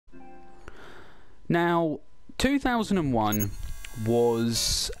Now, 2001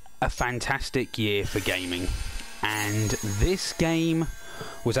 was a fantastic year for gaming, and this game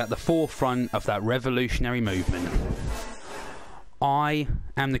was at the forefront of that revolutionary movement. I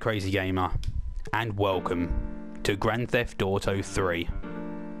am the Crazy Gamer, and welcome to Grand Theft Auto 3.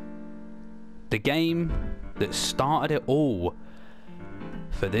 The game that started it all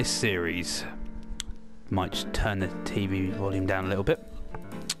for this series. Might just turn the TV volume down a little bit.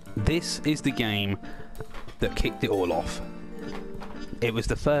 This is the game that kicked it all off. It was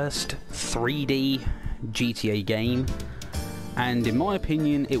the first 3D GTA game, and in my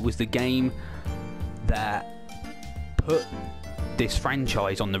opinion it was the game that put this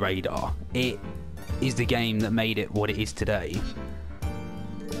franchise on the radar. It is the game that made it what it is today.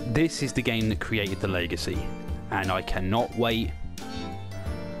 This is the game that created the legacy, and I cannot wait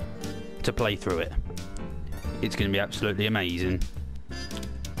to play through it. It's going to be absolutely amazing,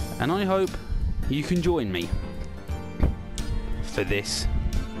 and I hope you can join me for this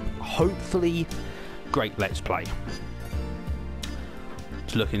hopefully great Let's Play.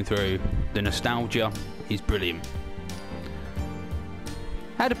 Just looking through, the nostalgia is brilliant.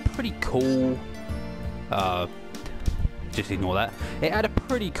 Had a pretty cool just ignore that. It had a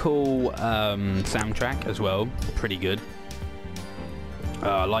pretty cool soundtrack as well, pretty good.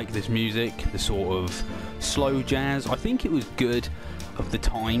 I like this music, the sort of slow jazz. I think it was good of the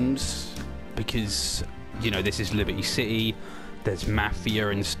times, because, you know, this is Liberty City, there's mafia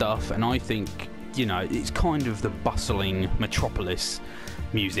and stuff, and I think, you know, it's kind of the bustling metropolis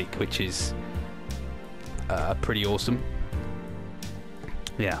music, which is pretty awesome.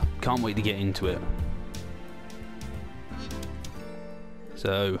 Yeah, can't wait to get into it.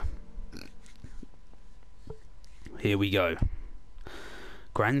 So, here we go.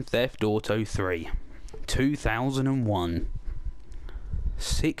 Grand Theft Auto 3, 2001.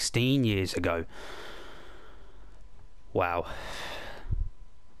 16 years ago. Wow.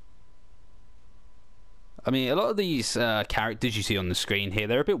 I mean, a lot of these characters you see on the screen here,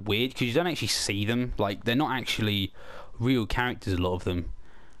 they're a bit weird because you don't actually see them. Like, they're not actually real characters, a lot of them,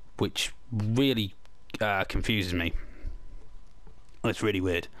 which really confuses me. It's really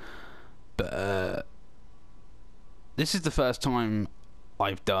weird. But this is the first time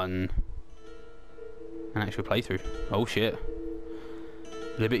I've done an actual playthrough. Oh shit.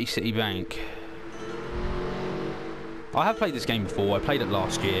 Liberty City Bank. I have played this game before. I played it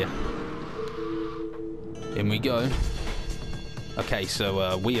last year. In we go. Okay,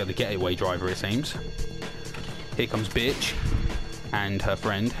 so we are the getaway driver, it seems. Here comes Bitch and her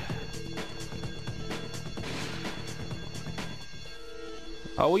friend.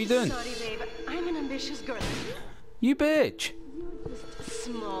 Oh, what are you doing? Sorry, babe. I'm an ambitious girl. You bitch. You're just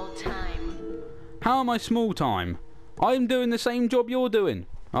small time. How am I small time? I'm doing the same job you're doing.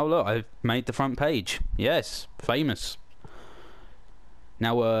 Oh look, I've made the front page. Yes, famous.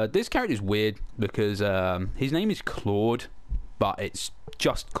 Now, this character's weird because his name is Claude, but it's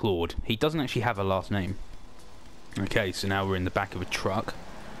just Claude. He doesn't actually have a last name. Okay, so now we're in the back of a truck.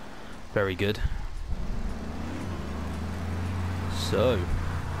 Very good. So,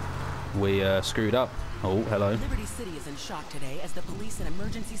 we screwed up. Oh, hello. Liberty City is in shock today as the police and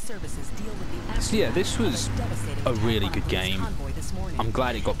emergency services deal with the So yeah, this was a really good game. I'm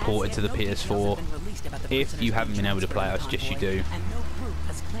glad it got ported to the PS4. If you haven't been able to play it, I suggest you do. And no group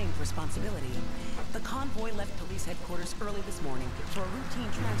has claimed responsibility. The convoy left police headquarters early this morning for a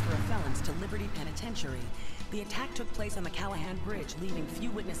routine transfer of felons to Liberty Penitentiary. The attack took place on the Callahan Bridge, leaving few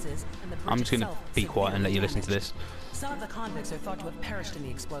witnesses, and the bridge I'm just going to be quiet and let you listen to this. Some of the convicts are thought to have perished in the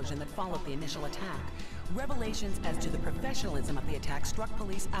explosion that followed the initial attack. Revelations as to the professionalism of the attack struck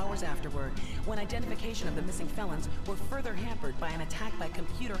police hours afterward, when identification of the missing felons were further hampered by an attack by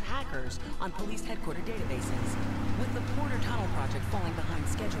computer hackers on police headquarter databases. With the Porter Tunnel project falling behind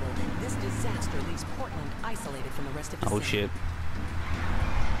schedule, this disaster leaves Portland isolated from the rest of the city. Oh shit.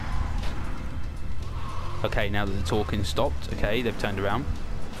 Okay, now that the talking stopped, okay, they've turned around.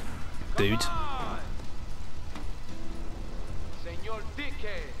 Dudes.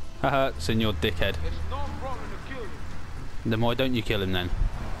 Haha, Senor Dickhead. Then why don't you kill him then?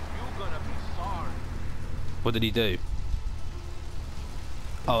 What did he do?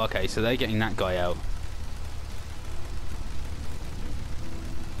 Oh, okay, so they're getting that guy out.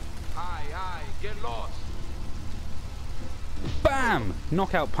 Aye, get lost. Bam!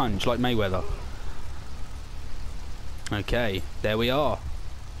 Knockout punch like Mayweather. Okay, there we are.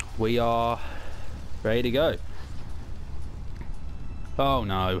 We are ready to go. Oh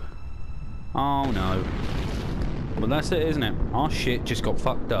no. Oh no. Well, that's it, isn't it? Our shit just got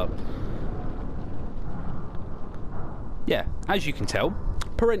fucked up. Yeah, as you can tell,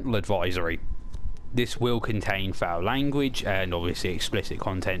 parental advisory. this will contain foul language and obviously explicit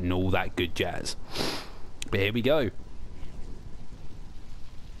content and all that good jazz. But here we go.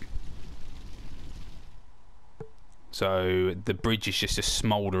 So the bridge is just a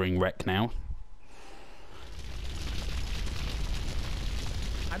smouldering wreck now.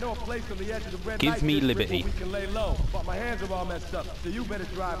 I know a place on the edge of the red Give light me district liberty. where we can lay low, but my hands are all messed up, so you better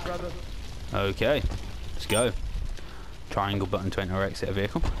drive, brother. Okay, let's go. Triangle button to enter or exit a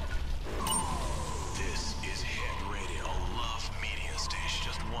vehicle. This is Hit Radio, Love Media Station,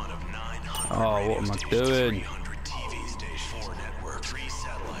 just one of 900 Oh, what am I radio stations, doing? 300 TV stations, 4 networks, 3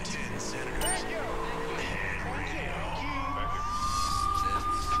 satellites, 10 senators.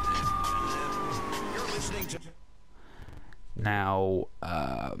 You're listening to... Now,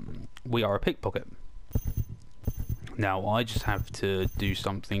 we are a pickpocket. Now, I just have to do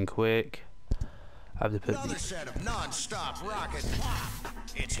something quick. I have to put Another set of non-stop rocket pop.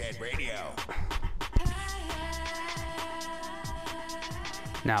 It's Hit Radio.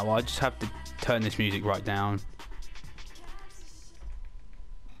 Now, I just have to turn this music right down.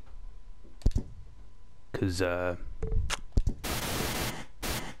 Because,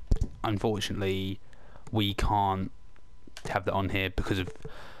 unfortunately, we can't have that on here because of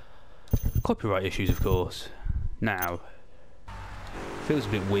copyright issues, of course. Now, feels a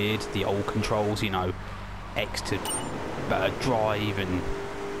bit weird, the old controls, you know, X to drive and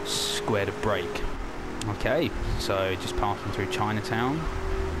square to brake. Okay, so just passing through Chinatown.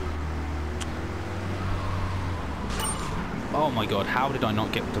 Oh my god, how did I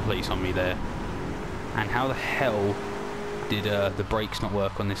not get the police on me there? And how the hell did the brakes not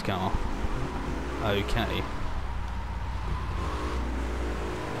work on this car? Okay.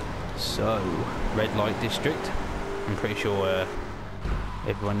 So, red light district. I'm pretty sure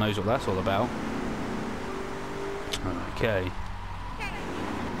everyone knows what that's all about. Okay.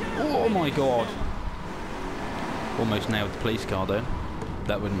 Oh my god! Almost nailed the police car though.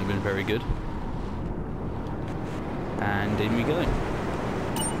 That wouldn't have been very good. And in we go.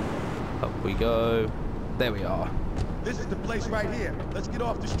 Up we go. There we are. This is the place right here. Let's get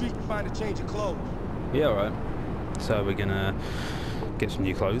off the street and find a change of clothes. Yeah, alright. So we're gonna get some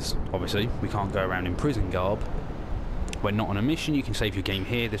new clothes. Obviously, we can't go around in prison garb. When not on a mission, you can save your game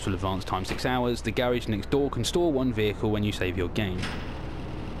here. This will advance time 6 hours. The garage next door can store 1 vehicle when you save your game.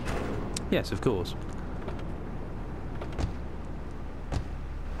 Yes, of course.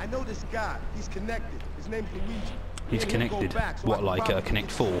 I know this guy. He's connected. His name's Luigi. He's Me and him go connected. back, so What, I can like, probably Connect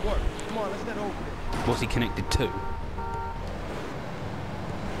get you 4? some work. Come on, let's head over there. What's he connected to?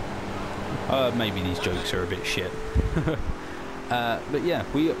 Maybe these jokes are a bit shit. But yeah,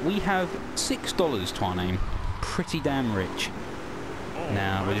 we have $6 to our name. Pretty damn rich.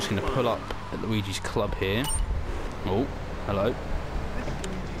 Now we're just going to pull up at Luigi's club here. Oh, hello. This is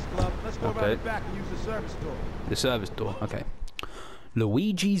Luigi's club. Let's go Okay. around the back and use the service door. The service door. Okay.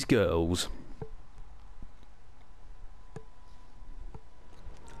 Luigi's Girls.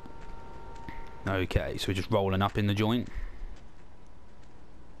 Okay, so we're just rolling up in the joint.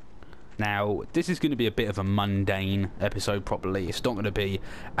 Now, this is going to be a bit of a mundane episode probably. It's not going to be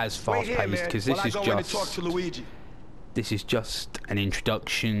as Wait here, fast-paced man, because while I go in and talk just to Luigi. this is just an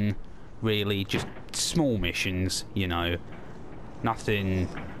introduction, really, just small missions, you know. Nothing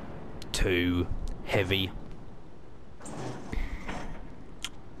too heavy.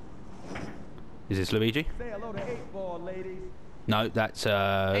 Is this Luigi? Say hello to 8-Ball, ladies. No, that's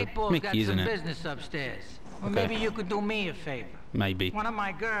Eight Ball's got Mickey, some isn't it? business upstairs. Well, Okay. maybe you could do me a favor. Maybe. One of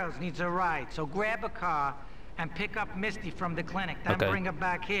my girls needs a ride, so grab a car and pick up Misty from the clinic, then Okay. bring her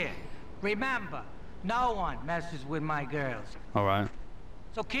back here. Remember, no one messes with my girls. All right.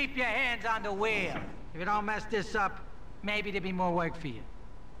 So keep your hands on the wheel. If you don't mess this up, maybe there'll be more work for you.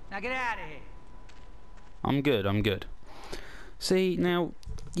 Now get out of here. I'm good, I'm good. See, now,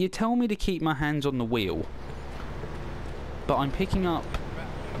 you tell me to keep my hands on the wheel, but I'm picking up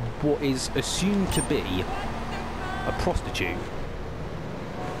what is assumed to be a prostitute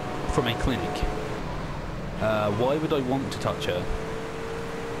from a clinic. Why would I want to touch her?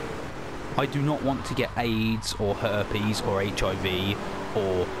 I do not want to get AIDS or herpes or HIV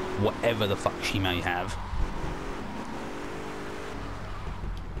or whatever the fuck she may have.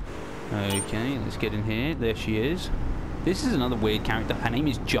 Okay, let's get in here. There she is. This is another weird character. Her name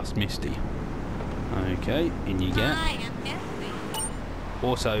is Just Misty. Okay, in you get. I am Misty.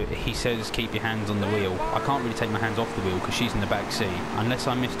 Also, he says keep your hands on the wheel. I can't really take my hands off the wheel because she's in the back seat. Unless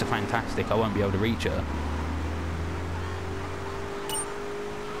I'm Mr. Fantastic, I won't be able to reach her.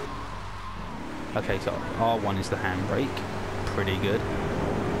 Okay, so R1 is the handbrake. Pretty good.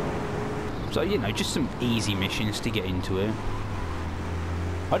 So, you know, just some easy missions to get into it.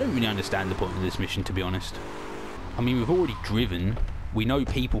 I don't really understand the point of this mission, to be honest. I mean, we've already driven. We know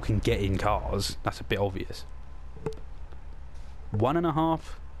people can get in cars. That's a bit obvious.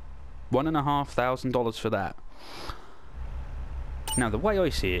 $1,500 for that. Now, the way I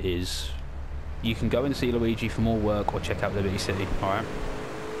see it is, you can go and see Luigi for more work or check out Liberty City. Alright.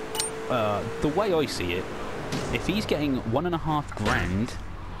 The way I see it, if he's getting $1.5 grand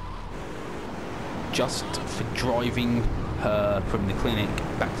just for driving her from the clinic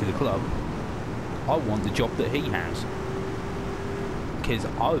back to the club, I want the job that he has. Because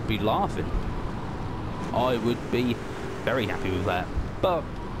I would be laughing. I would be very happy with that. But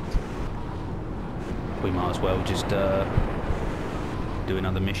we might as well just do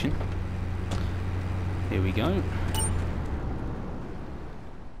another mission. Here we go.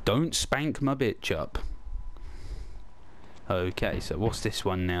 Don't spank my bitch up. Okay, so what's this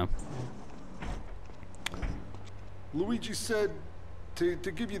one now? Luigi said to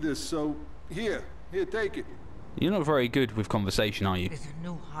give you this, so here, take it. You're not very good with conversation, are you? There's a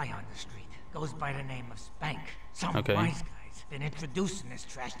new high on the street. Goes by the name of Spank. Some Okay. wise guy's been introducing this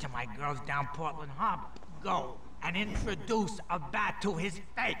trash to my girls down Portland Harbor. Go and introduce a bat to his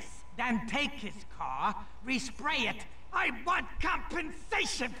face. Then take his car, respray it. I want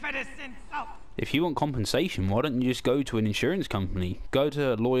compensation for this insult. If you want compensation, why don't you just go to an insurance company? Go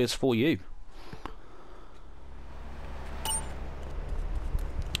to Lawyers for You.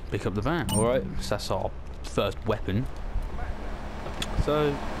 Pick up the van. Alright, so that's our first weapon.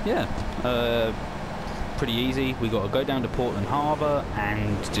 So, yeah. Pretty easy. We got to go down to Portland Harbor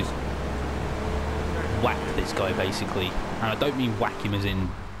and just whack this guy, basically. And I don't mean whack him as in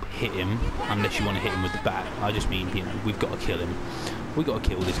hit him, unless you want to hit him with the bat. I just mean, you know, we've got to kill him. We've got to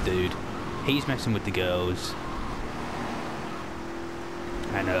kill this dude. He's messing with the girls.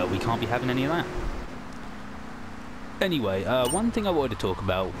 And we can't be having any of that. Anyway, one thing I wanted to talk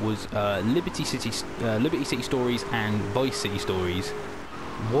about was Liberty City Stories and Vice City Stories.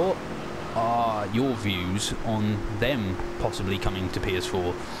 What are your views on them possibly coming to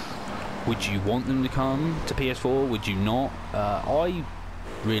PS4? Would you want them to come to PS4? Would you not? I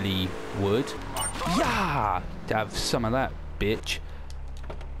really would. Yeah! To have some of that, bitch.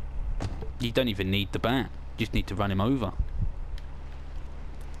 You don't even need the bat. You just need to run him over.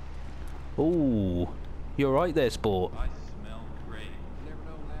 Ooh. You're right there, sport. I smell great. Never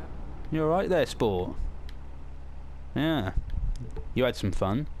know that. You're right there, sport. Yeah. You had some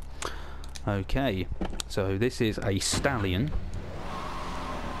fun. Okay. So this is a stallion.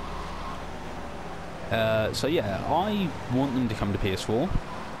 So yeah, I want them to come to PS4.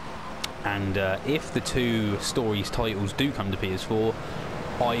 And if the two stories titles do come to PS4,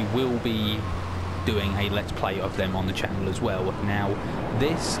 I will be doing a Let's Play of them on the channel as well. Now,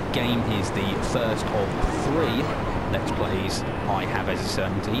 this game is the first of 3 Let's Plays I have as a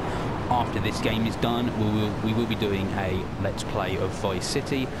certainty. After this game is done, we will be doing a Let's Play of Vice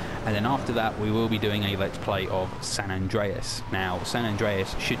City, and then after that we will be doing a Let's Play of San Andreas. Now, San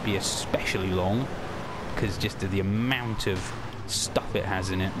Andreas should be especially long, because just of the amount of stuff it has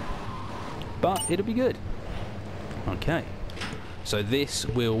in it. But it'll be good. Okay. So this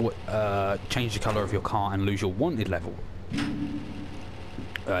will change the colour of your car and lose your wanted level.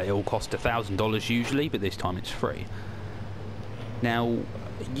 It will cost $1,000 usually, but this time it's free. Now,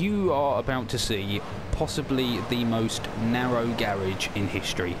 you are about to see possibly the most narrow garage in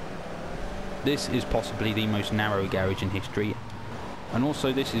history. This is possibly the most narrow garage in history. And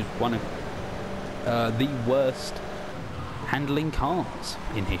also this is one of the worst handling cars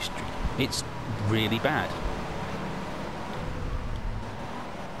in history. It's really bad.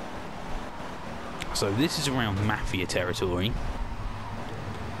 So this is around mafia territory.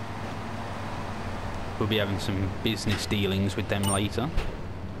 We'll be having some business dealings with them later.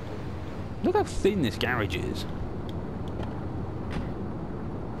 Look how thin this garage is.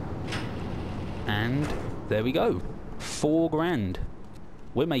 And there we go. 4 grand.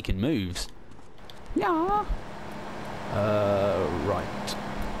 We're making moves. Yeah. Right.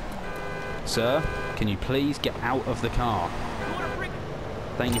 Sir, can you please get out of the car?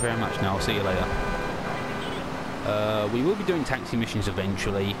 Thank you very much. Now, I'll see you later. We will be doing taxi missions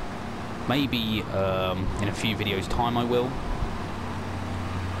eventually. Maybe in a few videos' time I will.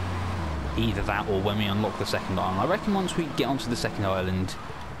 Either that or when we unlock the second island. I reckon once we get onto the second island,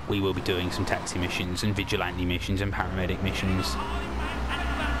 we will be doing some taxi missions and vigilante missions and paramedic missions.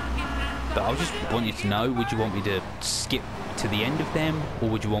 But I just want you to know, would you want me to skip to the end of them, or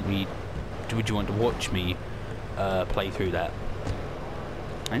would you want to watch me play through that?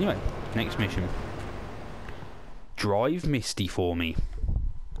 Anyway, next mission. Drive Misty for me.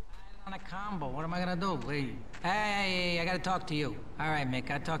 On a combo, what am I gonna do? Leave? Hey, I gotta talk to you. All right,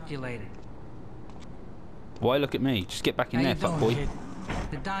 Mick, I'll talk to you later. Why look at me? Just get back in How there, you doing, fuckboy. kid?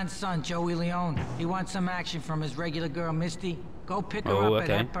 The Don's son, Joey Leone. He wants some action from his regular girl, Misty. Go pick her Oh, up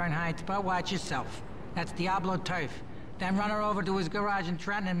okay. at Hepburn Heights, but watch yourself. That's Diablo turf. Then run her over to his garage in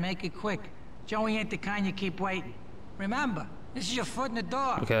Trenton and make it quick. Joey ain't the kind you keep waiting. Remember, this is your foot in the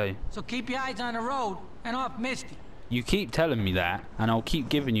door. Okay. So keep your eyes on the road and off Misty. You keep telling me that, and I'll keep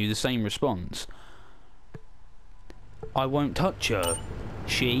giving you the same response. I won't touch her.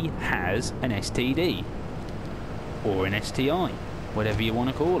 She has an STD. Or an STI. Whatever you want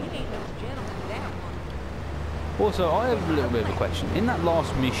to call it. Also, I have a little bit of a question. In that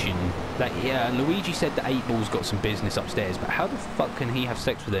last mission, Luigi said that 8-Ball's got some business upstairs, but how the fuck can he have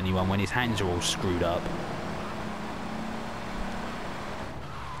sex with anyone when his hands are all screwed up?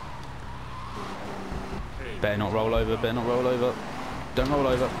 Better not roll over, better not roll over. Don't roll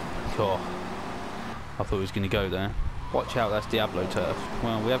over. Oh, I thought he was going to go there. Watch out, that's Diablo turf.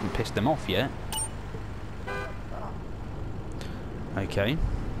 Well, we haven't pissed them off yet. Okay.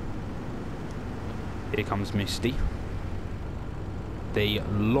 Here comes Misty. The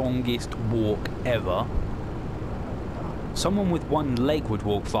longest walk ever. Someone with one leg would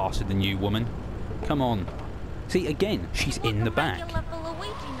walk faster than you, woman. Come on. See, again, she's in the back.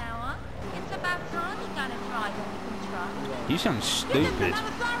 You sound stupid.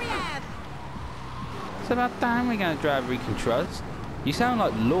 It's about time we got a driver we can trust. You sound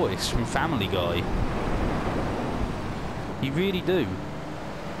like Lois from Family Guy. You really do.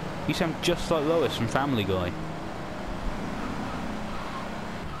 You sound just like Lois from Family Guy.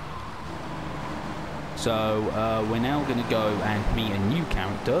 So, we're now going to go and meet a new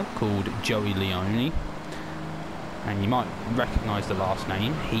character called Joey Leone. And you might recognise the last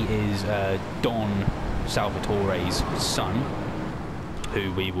name. He is Don Salvatore's son,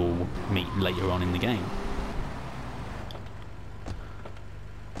 who we will meet later on in the game.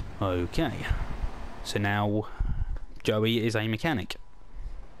 Okay. So now, Joey is a mechanic.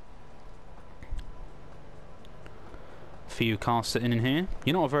 Few cars sitting in here.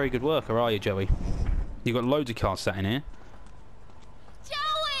 You're not a very good worker, are you, Joey? You've got loads of cars sat in here.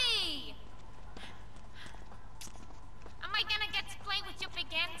 Joey! Am I gonna get to play with your big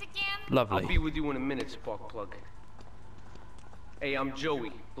ends again? Lovely. I'll be with you in a minute, Sparkplug. Hey, I'm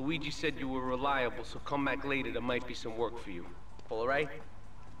Joey. Luigi said you were reliable, so come back later. There might be some work for you. All right?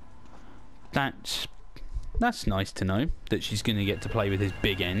 That's nice to know that she's going to get to play with his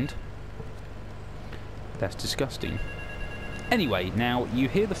big end. That's disgusting. Anyway, now you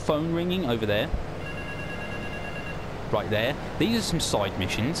hear the phone ringing over there. Right there. These are some side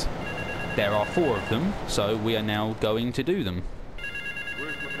missions. There are 4 of them, so we are now going to do them.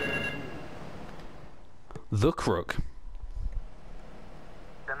 The Crook.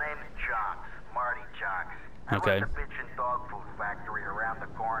 The name's Jocks, Marty Jocks. Okay. I run the bitchin' dog food factory around the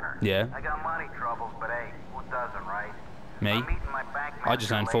corner. Yeah. I got money troubles, but hey, who doesn't, right? Me? I'm meeting my bank I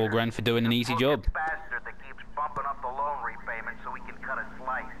just earned 4 grand for doing an easy job. Bastard that keeps bumping up the loan repayment so he can cut a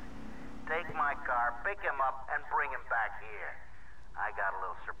slice. Take my car, pick him up, and bring him back here. I got a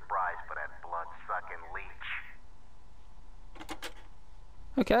little surprise for that blood-sucking leech.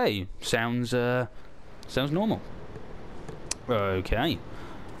 Okay, sounds normal. Okay,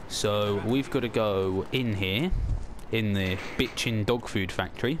 so we've got to go in here, in the bitchin' dog food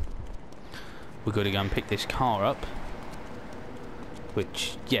factory. We've got to go and pick this car up,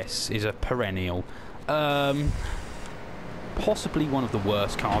 which, yes, is a perennial. Possibly one of the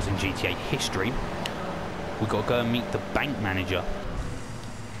worst cars in GTA history. We've got to go and meet the bank manager.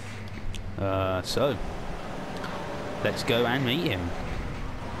 So, let's go and meet him.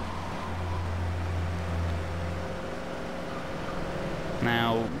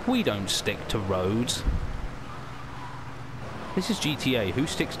 Now, we don't stick to roads. This is GTA. Who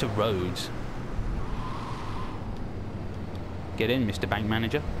sticks to roads? Get in, Mr. Bank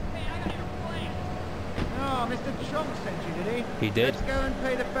Manager. Oh, Mr. Chong sent you, did he? He did. Let's go and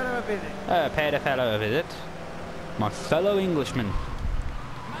pay the fellow a visit. Pay the fellow a visit. My fellow Englishman.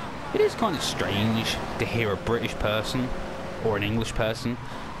 It is kind of strange to hear a British person or an English person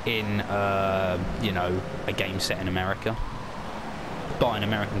in, you know, a game set in America. By an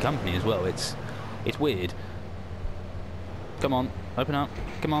American company as well. It's weird. Come on, open up.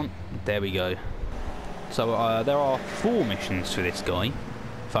 Come on. There we go. So there are 4 missions for this guy,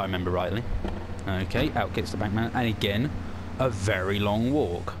 if I remember rightly. Okay, out gets the bank man, and again, a very long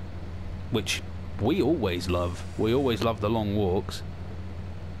walk, which we always love. We always love the long walks.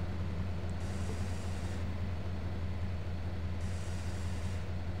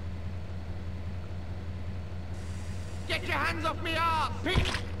 Get your hands off me arse!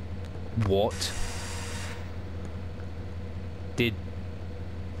 What?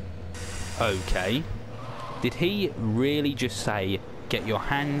 Okay. Did he really just say, "Get your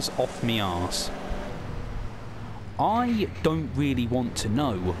hands off me arse"? I don't really want to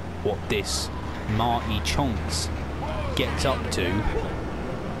know what this Marty Chonks gets up to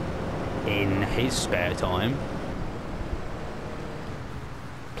in his spare time.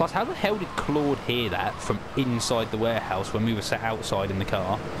 Plus, how the hell did Claude hear that from inside the warehouse when we were sat outside in the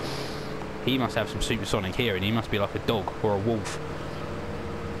car? He must have some supersonic hearing. He must be like a dog or a wolf.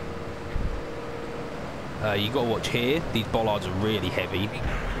 You got to watch here. These bollards are really heavy.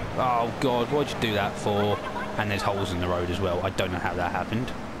 Oh God, why'd you do that for? And there's holes in the road as well. I don't know how that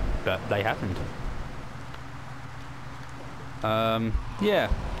happened, but they happened. Yeah.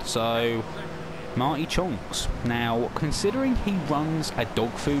 So, Marty Chonks. Now, considering he runs a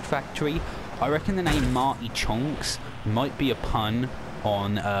dog food factory, I reckon the name Marty Chonks might be a pun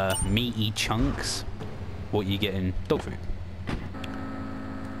on meaty chunks. What you get in dog food.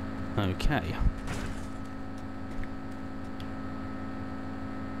 Okay.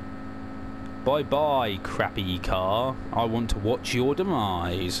 Bye-bye, crappy car. I want to watch your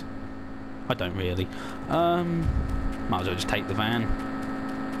demise. I don't really. Might as well just take the van.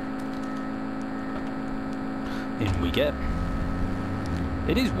 In we get.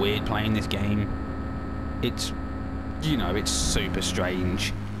 It is weird playing this game. It's, you know, it's super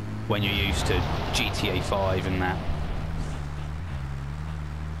strange when you're used to GTA 5 and that.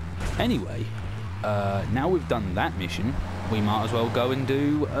 Anyway, now we've done that mission, we might as well go and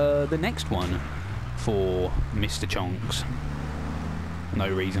do the next one for Mr. Chonks. No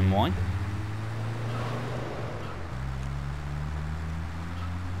reason why.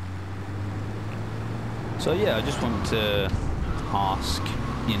 So yeah, I just want to ask,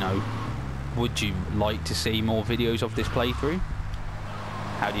 you know, would you like to see more videos of this playthrough?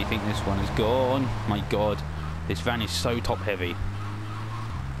 How do you think this one has gone? My God, this van is so top heavy.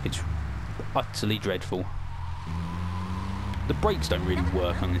 It's utterly dreadful. The brakes don't really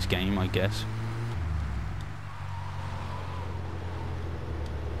work on this game, I guess.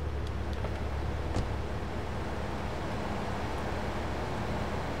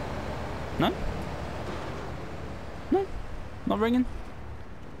 No? No? Not ringing?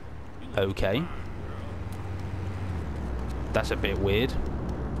 Okay. That's a bit weird.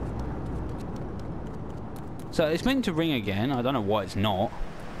 So it's meant to ring again. I don't know why it's not.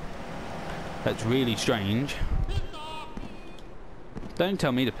 That's really strange. Don't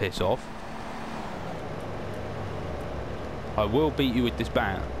tell me to piss off. I will beat you with this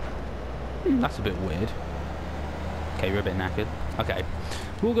bat. That's a bit weird. Okay, you're a bit knackered. Okay,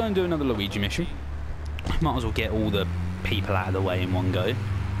 we'll go and do another Luigi mission. Might as well get all the people out of the way in one go.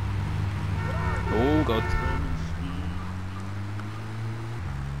 Oh God.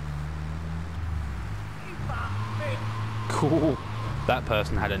 Cool. That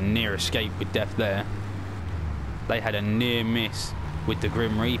person had a near escape with death there. They had a near miss with the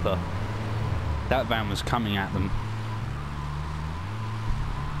Grim Reaper. That van was coming at them.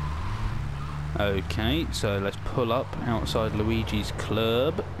 Okay, so let's pull up outside Luigi's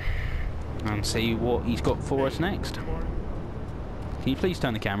club and see what he's got for us next. Can you please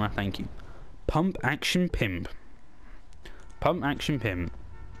turn the camera? Thank you. Pump Action Pimp. Pump Action Pimp.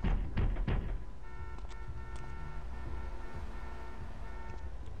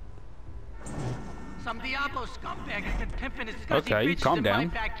 Some Diablo scumbag has been pimping his scuzzy Okay, bitches calm in down.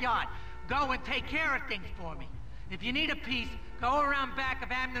 my backyard. Go and take care of things for me. If you need a piece, go around back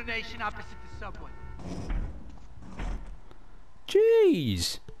of ammunition opposite the subway.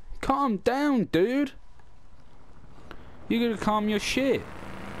 Jeez, calm down, dude. You gotta calm your shit.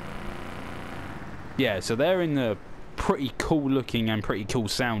 Yeah, so they're in the pretty cool looking and pretty cool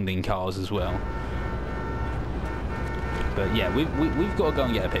sounding cars as well. But yeah, we've got to go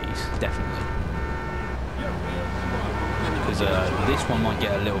and get a piece, definitely. Because this one might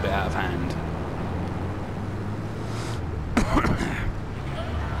get a little bit out of hand.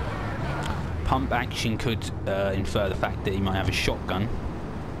 Pump Action could infer the fact that he might have a shotgun.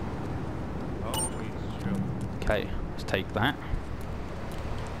 Okay, let's take that.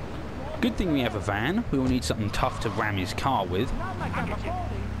 Good thing we have a van. We will need something tough to ram his car with.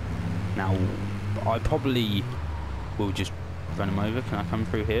 Now, I probably will just run him over. Can I come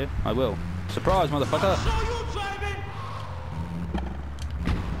through here? I will. Surprise, motherfucker!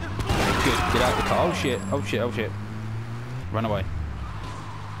 Good, get out of the car. Oh shit, oh shit, oh shit. Run away.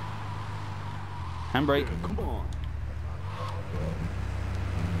 Handbrake. Come on.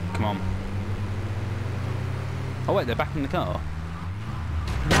 Come on. Oh wait, they're back in the car.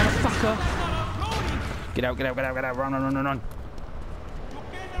 Motherfucker! Get out, get out, get out, get out. Run, run, run, run, run.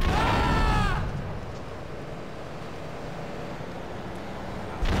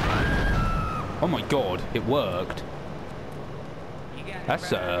 Oh my god, it worked.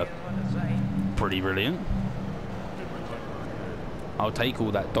 That's pretty brilliant. I'll take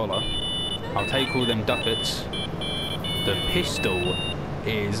all that dollar. I'll take all them ducats. The pistol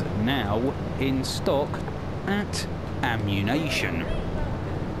is now in stock at ammunition.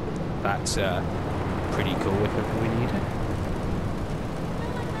 That's pretty cool if ever we need it.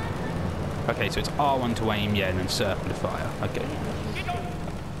 Okay, so it's R1 to aim, yeah, and then circle to fire. Okay.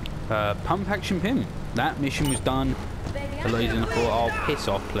 Pump action pin. That mission was done. The ladies on the floor. Oh, piss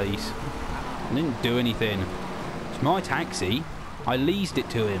off, please. I didn't do anything. It's my taxi. I leased it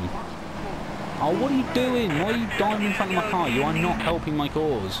to him. Oh, what are you doing? Why are you diving in front of my car? You are not helping my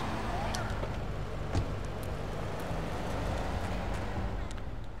cause.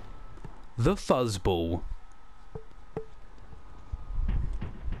 The fuzzball.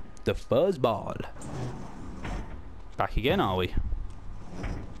 The fuzzball. Back again, are we?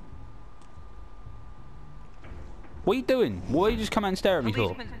 What are you doing? Why are you just come out and stare at me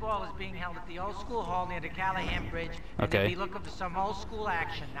for? Policeman's ball is being held at the old school hall near the Callahan Bridge. And Okay. they'll be looking for some old school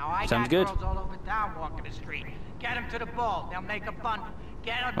action. Now I Sounds got good. girls all over town walking the street. Get them to the ball. They'll make a bundle.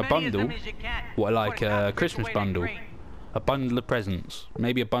 Get as A many bundle? of them as you can. What, like Put it out a and Christmas take away their bundle? green. A bundle of presents?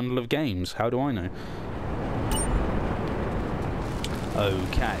 Maybe a bundle of games? How do I know?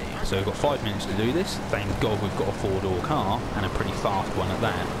 Okay, so we've got 5 minutes to do this. Thank God we've got a 4-door car, and a pretty fast one at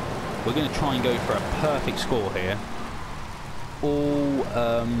that. We're going to try and go for a perfect score here. All,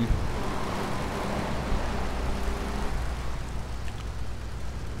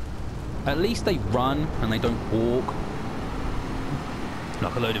 at least they run and they don't walk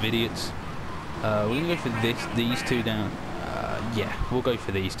like a load of idiots. We're going to go for these two down. Yeah, we'll go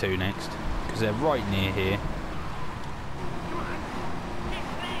for these two next, because they're right near here.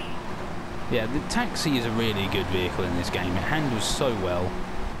 Yeah, the taxi is a really good vehicle in this game. It handles so well.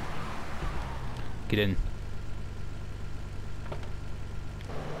 Get in.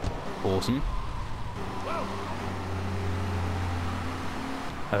 Awesome.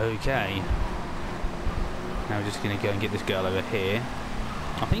 Okay. Now we're just going to go and get this girl over here.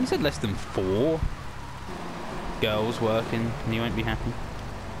 I think he said less than 4 girls working, and he won't be happy.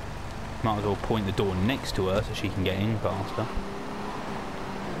 Might as well point the door next to her so she can get in faster.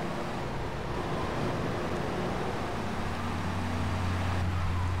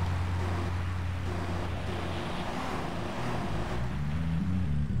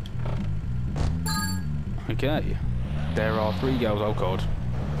 Okay, there are 3 girls. Oh god.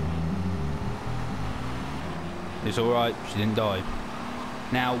 It's alright, she didn't die.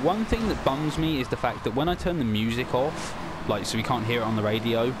 Now, one thing that bums me is the fact that when I turn the music off, like so we can't hear it on the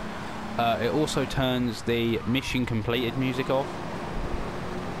radio, it also turns the mission completed music off.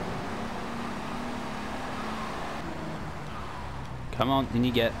 Come on, in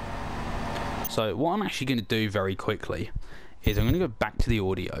you get. So what I'm actually going to do very quickly is I'm going to go back to the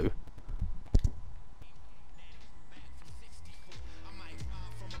audio.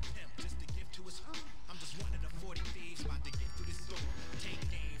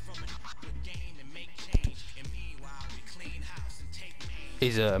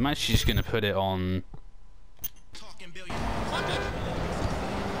 I'm actually just going to put it on.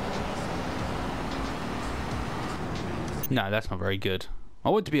 No, that's not very good. I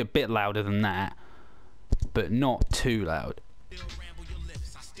want it to be a bit louder than that, but not too loud.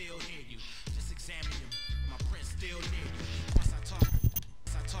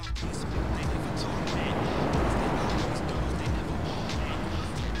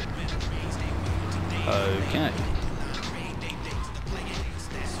 Okay.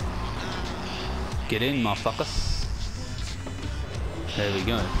 Get in, motherfucker. There we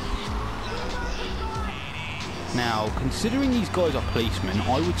go. Now, considering these guys are policemen,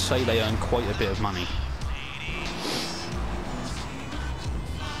 I would say they earn quite a bit of money.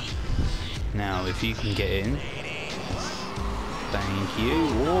 Now, if you can get in. Thank you.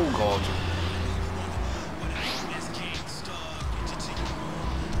 Oh, God.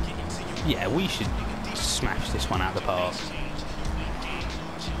 Yeah, we should smash this one out of the park.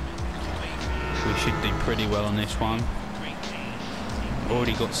 We should do pretty well on this one.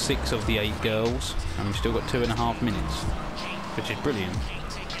 Already got 6 of the 8 girls, and we've still got 2.5 minutes, which is brilliant.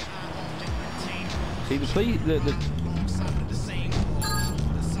 See the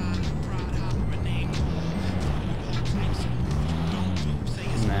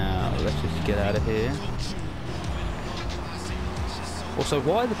Now let's just get out of here. Also,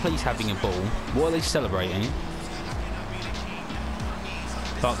 why are the police having a ball? What are they celebrating?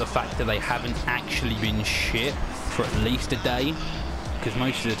 About the fact that they haven't actually been shit for at least a day, because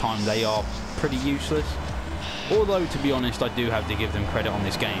most of the time they are pretty useless. Although, to be honest, I do have to give them credit on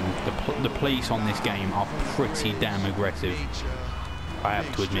this game. The police on this game are pretty damn aggressive. I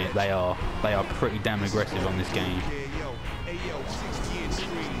have to admit, they are pretty damn aggressive on this game.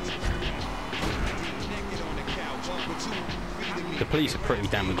 The police are pretty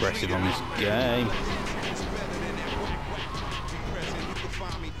damn aggressive on this game.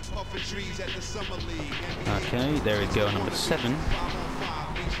 Okay, there is girl number 7.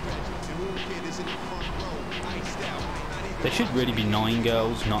 There should really be 9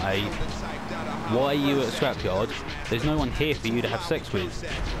 girls, not 8. Why are you at a scrapyard? There's no one here for you to have sex with.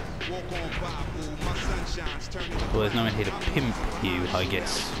 Well, there's no one here to pimp you, I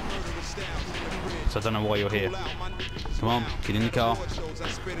guess. So I don't know why you're here. Come on, get in the car.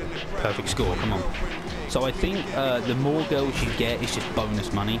 Perfect score, come on. So I think the more girls you get, it's just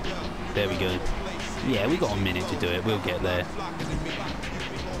bonus money. There we go. Yeah, we got a minute to do it. We'll get there.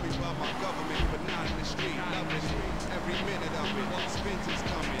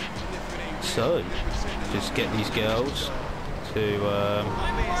 So, just get these girls to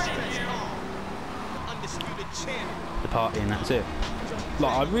the party, and that's it.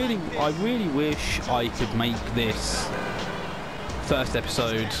 Like, I really wish I could make this first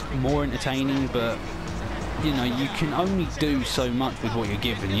episode more entertaining, but you know, you can only do so much with what you're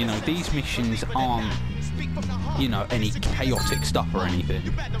given. You know, these missions aren't, you know, any chaotic stuff or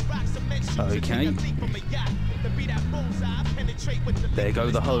anything. Okay. There go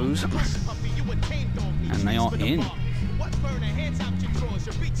the hoes. And they are in.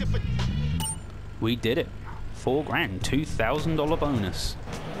 We did it. $4 grand, $2,000 bonus.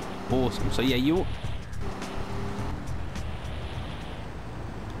 Awesome. So yeah, you.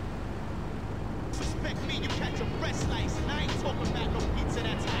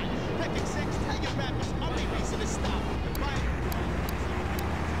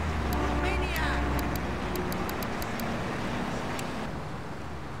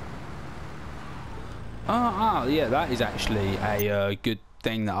 Yeah, that is actually a good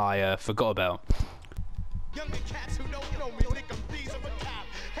thing that I forgot about.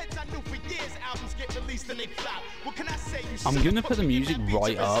 I'm gonna put the music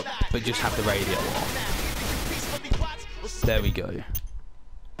right up, but just have the radio off. There we go.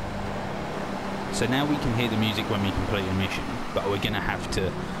 So now we can hear the music when we complete a mission, but we're gonna have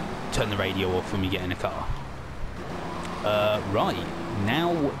to turn the radio off when we get in a car. Right,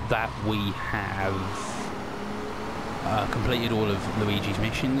 now that we have completed all of Luigi's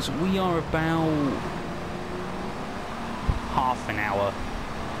missions, we are about half an hour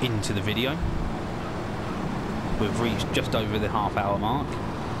into the video. We've reached just over the half-hour mark.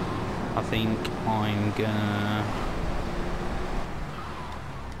 I think I'm gonna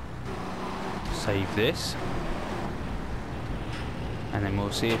save this, and then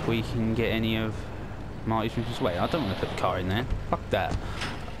we'll see if we can get any of Marty's missions. Wait, I don't want to put the car in there. Fuck that.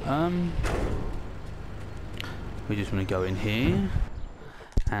 We just want to go in here,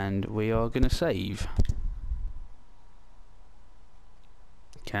 and we are going to save.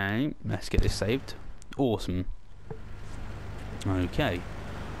 Okay, let's get this saved. Awesome. Okay,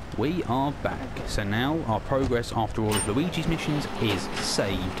 we are back. So now our progress after all of Luigi's missions is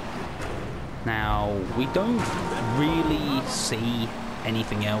saved. Now, we don't really see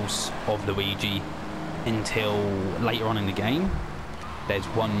anything else of Luigi until later on in the game. There's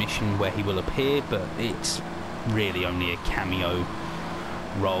one mission where he will appear, but it's really only a cameo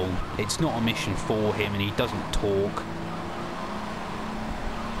role. It's not a mission for him, and he doesn't talk.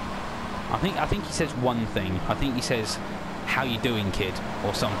 I think he says one thing. I think he says, "How you doing, kid?"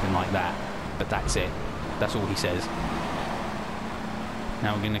 or something like that. But that's it. That's all he says.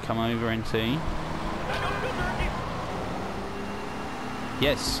 Now we're going to come over and see.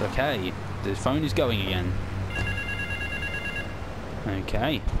 Yes, okay. The phone is going again.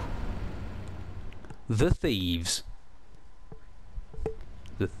 Okay. The thieves.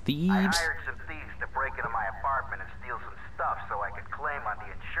 The thieves? I hired some thieves to break into my apartment and steal some stuff so I could claim on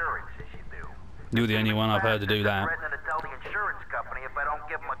the insurance, as you do. You're the only one I've heard to do that. Threatening to tell the insurance company if I don't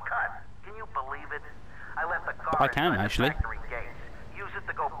give them a cut. Can you believe it? I left the car I can, actually. factory gates. Use it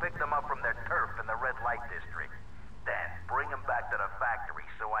to go pick them up from their turf in the red light district. Then bring them back to the factory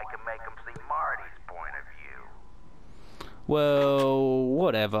so I can make them see Marty's point of view. Well,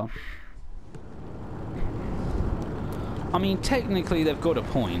 whatever. I mean, technically they've got a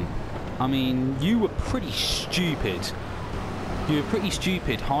point. I mean, you were pretty stupid. You were pretty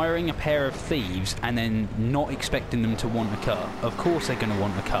stupid hiring a pair of thieves and then not expecting them to want a cut. Of course they're going to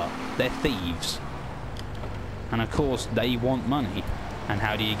want a cut. They're thieves. And of course they want money. And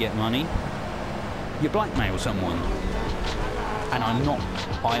how do you get money? You blackmail someone. And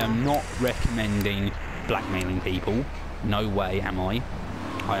I am not recommending blackmailing people. No way am I.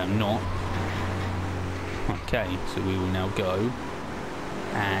 I am not. Okay, so we will now go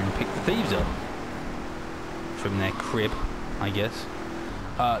and pick the thieves up from their crib, I guess.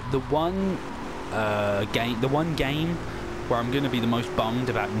 The one game where I'm going to be the most bummed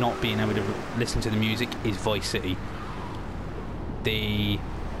about not being able to listen to the music is Vice City. The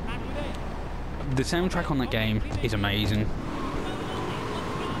soundtrack on that game is amazing.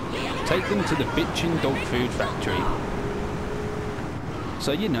 Take them to the bitchin' dog food factory.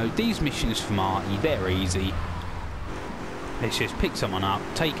 So, you know, these missions for Marty, they're easy. Let's just pick someone up,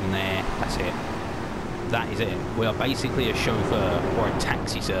 take them there, that's it. That is it. We are basically a chauffeur or a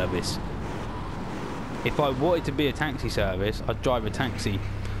taxi service. If I wanted to be a taxi service, I'd drive a taxi.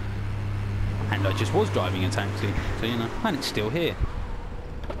 And I just was driving a taxi, so you know, and it's still here.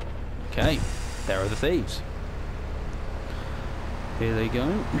 Okay, there are the thieves. Here they go.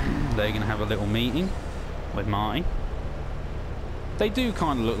 They're going to have a little meeting with Marty. They do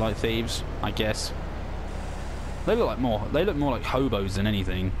kind of look like thieves, I guess. They look more like hobos than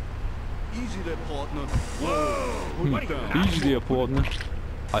anything. Easy there, partner. Whoa! Easy there, partner.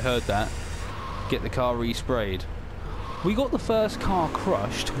 I heard that. Get the car resprayed. We got the first car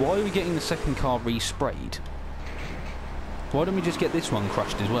crushed. Why are we getting the second car resprayed? Why don't we just get this one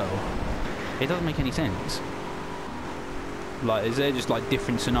crushed as well? It doesn't make any sense. Like, is there just like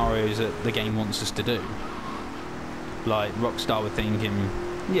different scenarios that the game wants us to do? Like, Rockstar were thinking,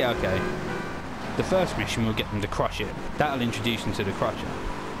 yeah, okay. The first mission we'll get them to crush it. That'll introduce them to the crusher.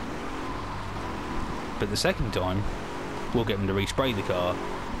 But the second time, we'll get them to respray the car.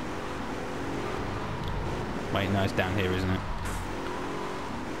 Wait, no, it's down here, isn't it?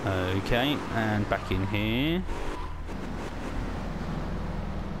 Okay, and back in here.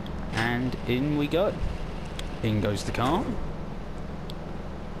 And in we go. In goes the car.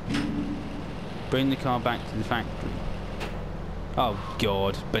 Bring the car back to the factory. Oh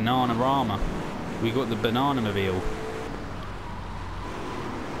god, Banana-rama. We got the banana mobile.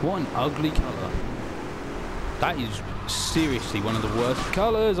 What an ugly colour. That is seriously one of the worst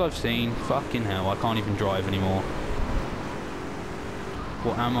colours I've seen. Fucking hell, I can't even drive anymore.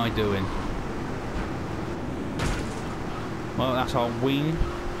 What am I doing? Well, that's our wing.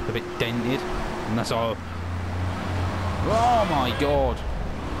 A bit dented. And that's our... Oh my god.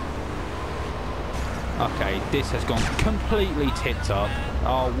 Okay, this has gone completely tits up.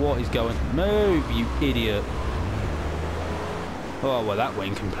 Oh, what is going... Move, you idiot. Oh, well, that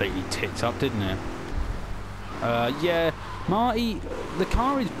went completely tits up, didn't it? Yeah, Marty, the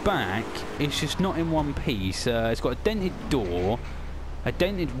car is back. It's just not in one piece. It's got a dented door, a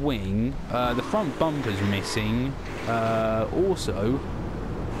dented wing, the front bumper's missing. Also,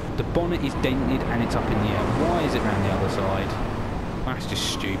 the bonnet is dented and it's up in the air. Why is it around the other side? That's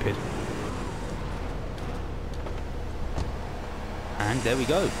just stupid. And there we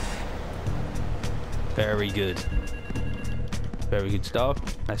go. Very good. Very good stuff.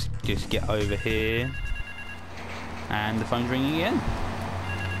 Let's just get over here. And the phone's ringing again.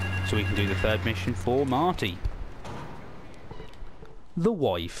 So we can do the third mission for Marty. The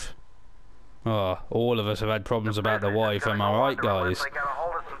wife. Oh, all of us have had problems about the wife, am I right, guys? I got a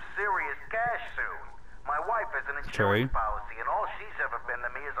hold of some serious cash soon. My wife has an insurance policy, and all she's ever been to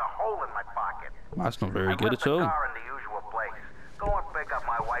me is a hole in my pocket. That's not very good at all. I left the car in the usual place. Go and pick up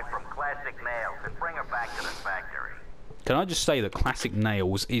my wife from Classic Nails and bring her back to the factory. Can I just say that Classic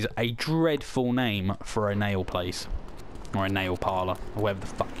Nails is a dreadful name for a nail place. Or a nail parlour, or whatever the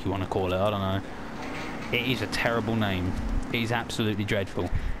fuck you want to call it, I don't know. It is a terrible name. It is absolutely dreadful.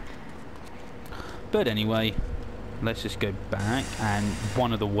 But anyway, let's just go back, and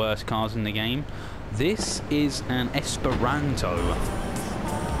one of the worst cars in the game. This is an Esperanto.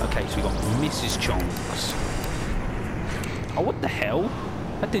 Okay, so we got Mrs. Chonks. Oh, what the hell?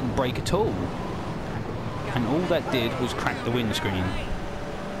 That didn't break at all. And all that did was crack the windscreen.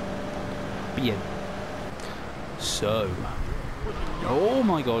 But yeah. So. Oh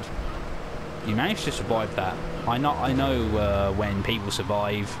my god. You managed to survive that. I know when people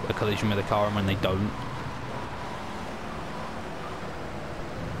survive a collision with a car and when they don't.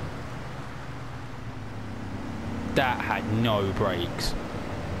 That had no brakes.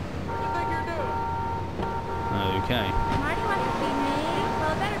 Okay. Marty wants to see me?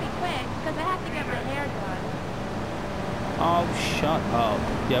 Well, it better be quick, because I have to get my hair done. Oh, shut up.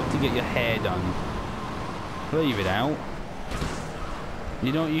 You have to get your hair done. Leave it out.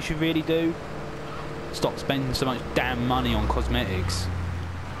 You know what you should really do? Stop spending so much damn money on cosmetics.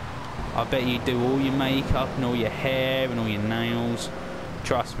 I bet you do all your makeup and all your hair and all your nails.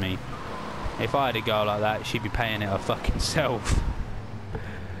 Trust me. If I had a girl like that, she'd be paying it her fucking self.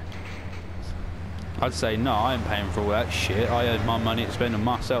 I'd say, no, I ain't paying for all that shit. I had my money to spend on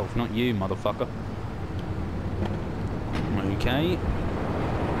myself, not you, motherfucker. Okay.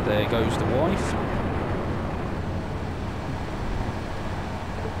 There goes the wife.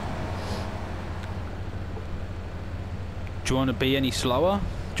 Do you want to be any slower?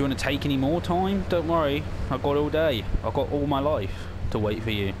 Do you want to take any more time? Don't worry, I've got all day. I've got all my life to wait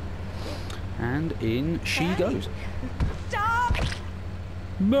for you. And in she goes. Stop!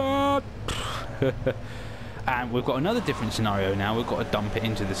 No. And we've got another different scenario now. We've got to dump it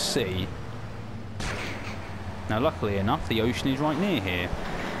into the sea. Now, luckily enough, the ocean is right near here.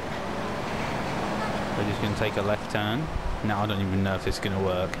 We're just going to take a left turn. Now, I don't even know if this is going to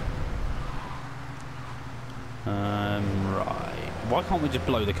work. Right. Why can't we just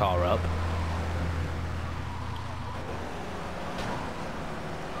blow the car up?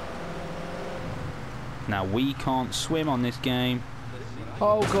 Now, we can't swim on this game.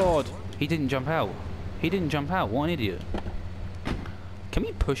 Oh, God. He didn't jump out. He didn't jump out. What an idiot. Can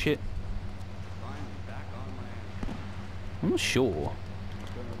we push it? I'm not sure.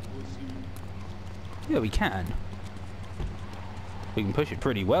 Yeah, we can. We can push it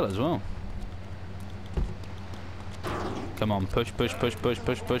pretty well as well. Come on, push, push, push, push,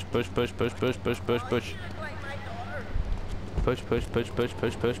 push, push, push, push, push, push, push, push, push. Push, push, push, push,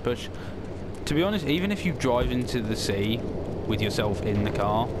 push, push, push. To be honest, even if you drive into the sea with yourself in the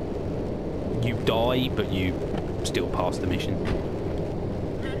car, you die, but you still pass the mission.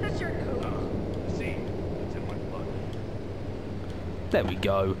 There we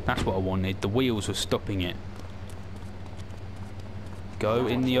go. That's what I wanted. The wheels were stopping it. Go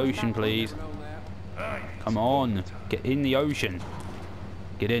in the ocean, please. Come on. Get in the ocean.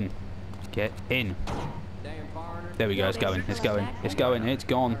 Get in. Get in. There we go. It's going. It's going. It's going. It's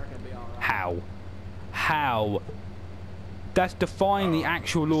gone. How? How? That's defying the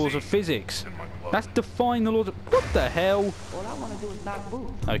actual laws of physics. That's defying the laws of... What the hell?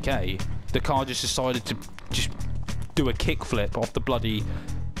 Okay. The car just decided to just do a kickflip off the bloody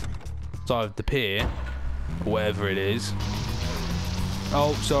side of the pier. Whatever it is.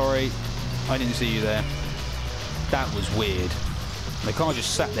 Oh, sorry. I didn't see you there. That was weird. The car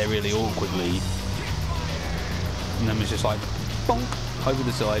just sat there really awkwardly. And then was just like, bonk, over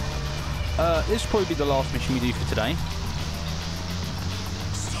the side. This will probably be the last mission we do for today.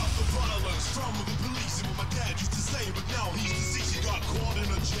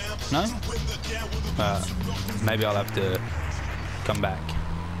 No? Maybe I'll have to come back.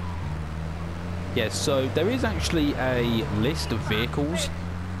 Yes, so there is actually a list of vehicles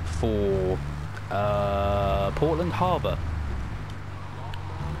for Portland Harbour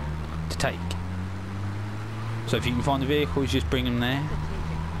to take. So if you can find the vehicles, just bring them there.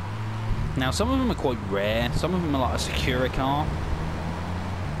 Now, some of them are quite rare. Some of them are like a Secura car,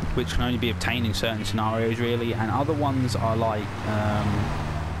 which can only be obtained in certain scenarios, really. And other ones are like...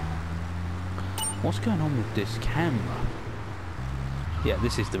 what's going on with this camera? Yeah,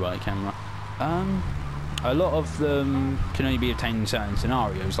 this is the right camera. A lot of them can only be obtained in certain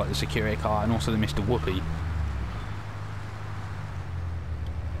scenarios, like the Secura car and also the Mr. Whoopi.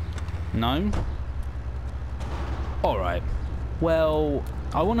 No? Alright. Well,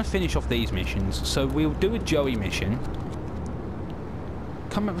 I want to finish off these missions, so we'll do a Joey mission.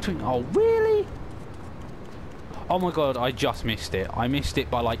 Come back between... Oh, really? Oh my god, I just missed it. I missed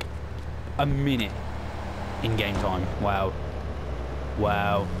it by like a minute in game time. Wow.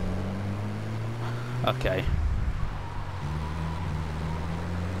 Wow. Okay.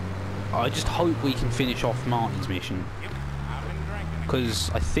 I just hope we can finish off Martin's mission. Because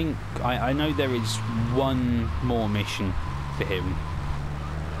I think... I know there is one more mission for him.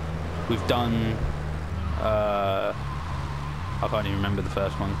 We've done... I can't even remember the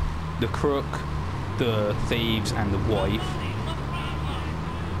first one. The crook, the thieves, and the wife.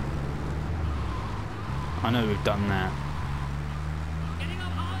 I know we've done that.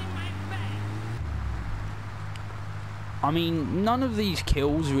 I mean, none of these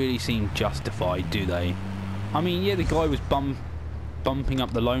kills really seem justified, do they? I mean, yeah, the guy was bumping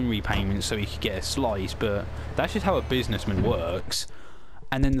up the loan repayment so he could get a slice, but that's just how a businessman works.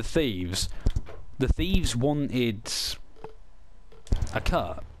 And then the thieves wanted a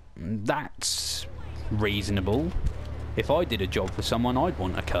cut. That's reasonable. If I did a job for someone, I'd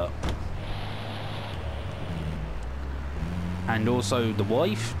want a cut. And also the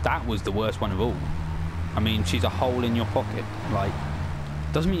wife, that was the worst one of all. I mean, she's a hole in your pocket. Like,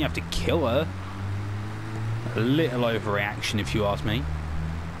 doesn't mean you have to kill her. A little overreaction, if you ask me.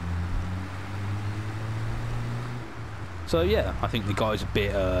 So yeah, I think the guy's a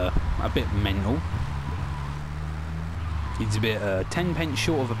bit mental. He's a bit 10 pence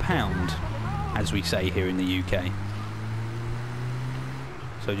short of a pound. as we say here in the UK.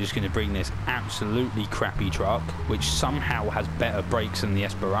 So just going to bring this absolutely crappy truck, which somehow has better brakes than the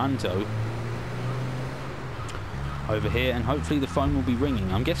Esperanto, over here, and hopefully the phone will be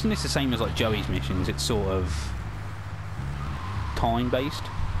ringing. I'm guessing it's the same as like Joey's missions. It's sort of time-based.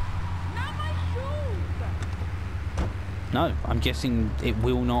 No, I'm guessing it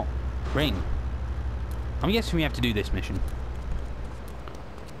will not ring. I'm guessing we have to do this mission.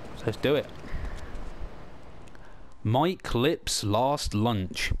 So let's do it. Mike Lip's last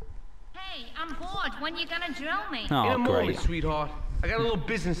lunch. Hey, I'm bored. When you gonna drill me? Oh, In a great. moment, sweetheart. I got a little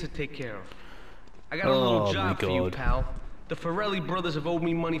business to take care of. I got a little job for you, pal. The Forelli brothers have owed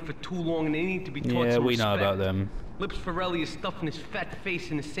me money for too long, and they need to be taught some respect. Yeah, we know about them. Lips Forelli is stuffing his fat face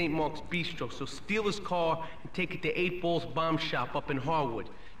in the St. Mark's Bistro, so steal his car and take it to 8 Ball's bomb shop up in Harwood.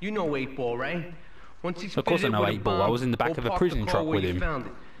 You know 8 Ball, right? Once he's of course I know 8 Ball. I was in the back of a prison truck with him. Found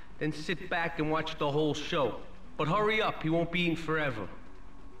it. Then sit back and watch the whole show. But hurry up, he won't be eating forever.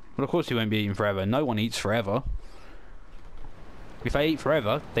 Well, of course he won't be eating forever. No one eats forever. If they ate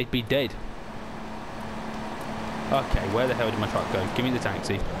forever, they'd be dead. Okay, where the hell did my truck go? Give me the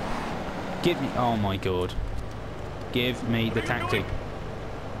taxi. Give me... Oh my god. Give me the taxi.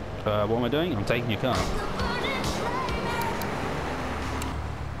 What am I doing? I'm taking your car.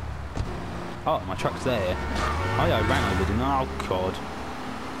 Oh, my truck's there. Oh yeah, I ran over it. Oh god.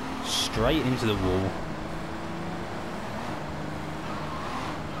 Straight into the wall.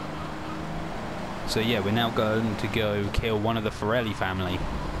 So yeah, we're now going to go kill one of the Forelli family.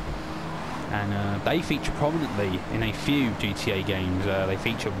 And they feature prominently in a few GTA games. They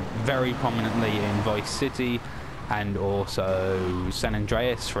feature very prominently in Vice City and also San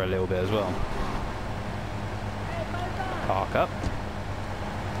Andreas for a little bit as well. Park up.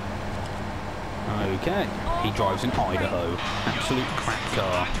 Okay, he drives an Idaho. Absolute crap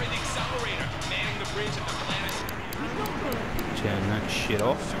car. Turn that shit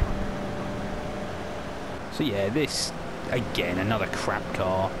off. So yeah, this, again, another crap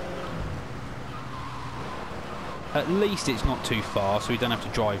car. At least it's not too far, so we don't have to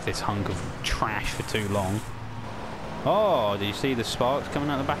drive this hunk of trash for too long. Oh, do you see the sparks coming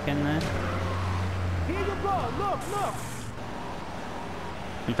out the back end there? Here you go, look, look!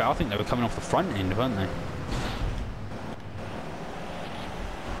 In fact, I think they were coming off the front end, weren't they?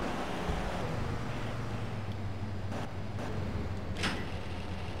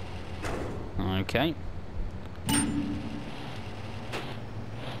 Okay.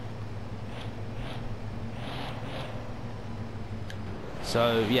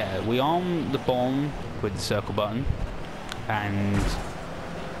 So yeah, we arm the bomb with the circle button and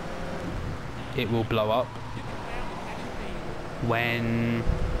it will blow up when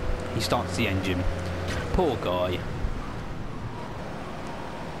he starts the engine. Poor guy.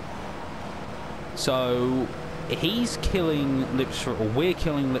 So he's killing Lips, or we're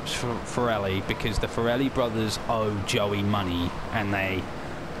killing Lips Forelli because the Forelli brothers owe Joey money and they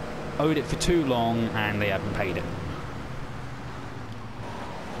owed it for too long and they haven't paid it.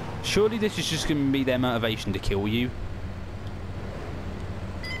 Surely this is just going to be their motivation to kill you.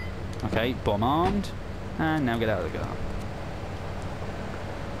 Okay, bomb armed. And now get out of the car.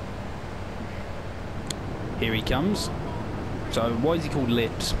 Here he comes. So why is he called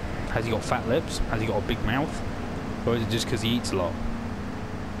Lips? Has he got fat lips? Has he got a big mouth? Or is it just because he eats a lot?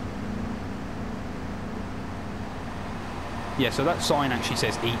 Yeah, so that sign actually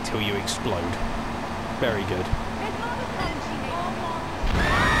says eat till you explode. Very good.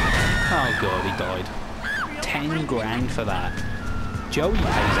 Oh god, he died. 10 grand for that. Joey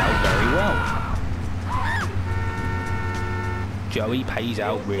pays out very well. Joey pays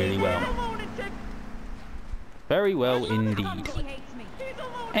out really well. Very well indeed.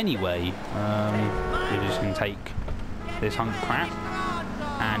 Anyway, we're just going to take this hunk of crap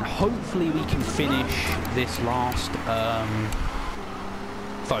and hopefully we can finish this last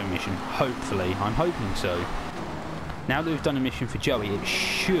phone mission. Hopefully. I'm hoping so. Now that we've done a mission for Joey, it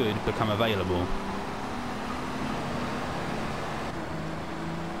should become available.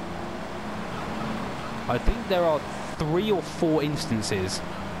 I think there are 3 or 4 instances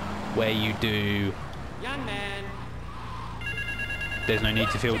where you do... Young man. There's no need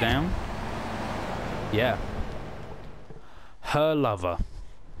to feel down. Yeah. Her lover.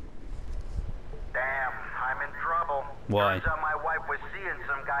 Damn, I'm in trouble. Why? Turns out my wife was seeing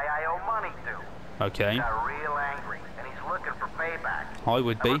some guy I owe money to. Okay. He got real angry, and he's looking for payback. I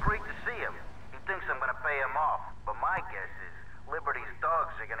would be. I've agreed to see him. He thinks I'm gonna pay him off, but my guess is Liberty's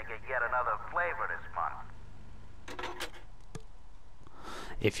dogs are gonna get yet another flavor this month.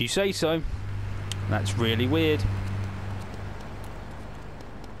 If you say so. That's really weird.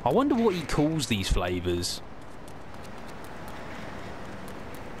 I wonder what he calls these flavours.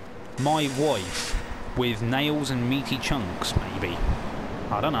 My wife with nails and meaty chunks, maybe.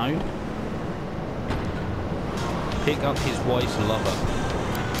 I don't know. Pick up his wife's lover.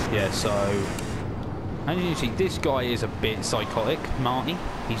 Yeah, so... as you see, this guy is a bit psychotic, Marty.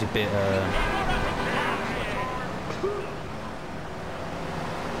 He's a bit,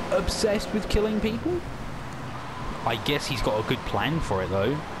 obsessed with killing people. I guess he's got a good plan for it,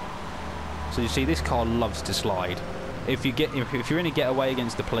 though. So you see, this car loves to slide. If you're in a getaway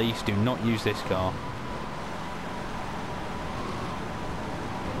against the police, do not use this car.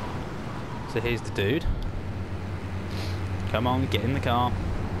 So here's the dude. Come on, get in the car.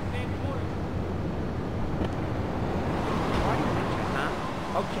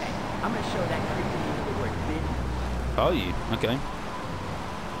 Okay, I'm gonna show that creepy the word business. Are you? Okay.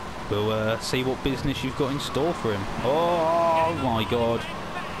 We'll see what business you've got in store for him. Oh my god.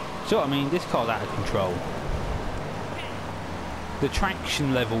 So I mean, this car's out of control. The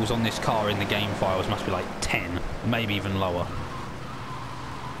traction levels on this car in the game files must be like 10, maybe even lower.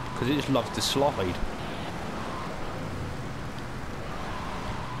 Because it just loves to slide.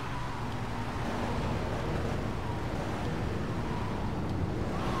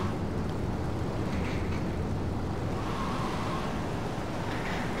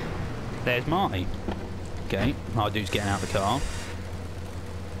 There's Marty. Okay, our dude's getting out of the car.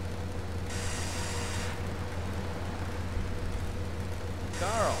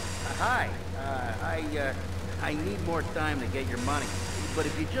 Carl, hi. I need more time to get your money. But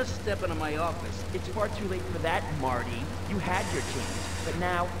if you just step into my office... It's far too late for that, Marty. You had your chance, but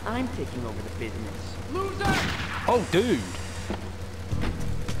now I'm taking over the business. Loser! Oh, dude!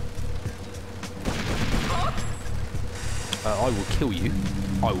 I will kill you.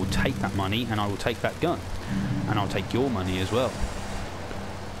 I will take that money, and I will take that gun. And I'll take your money as well.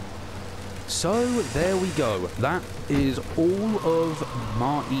 So, there we go. That is all of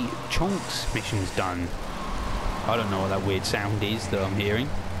Marty Chonk's missions done. I don't know what that weird sound is that I'm hearing.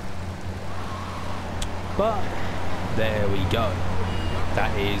 But, there we go.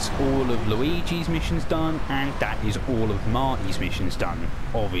 That is all of Luigi's missions done, and that is all of Marty's missions done.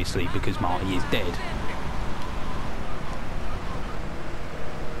 Obviously, because Marty is dead.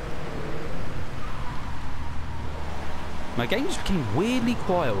 My game just became weirdly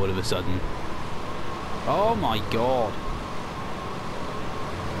quiet all of a sudden. Oh my god.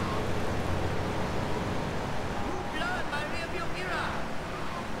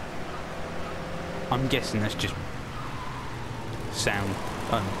 I'm guessing that's just sound.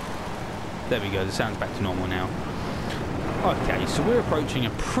 There we go, the sound's back to normal now. Okay, so we're approaching a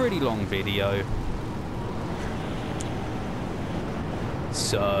pretty long video.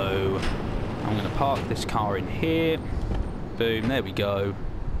 So I'm going to park this car in here. Boom, there we go.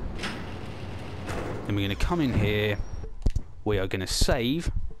 Then we're going to come in here. We are going to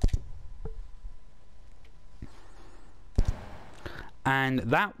save. And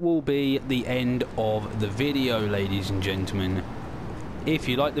that will be the end of the video, ladies and gentlemen. If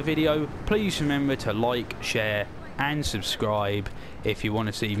you like the video, please remember to like, share and subscribe. If you want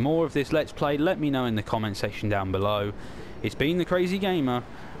to see more of this Let's Play, let me know in the comment section down below. It's been The Crazy Gamer,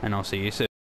 and I'll see you soon.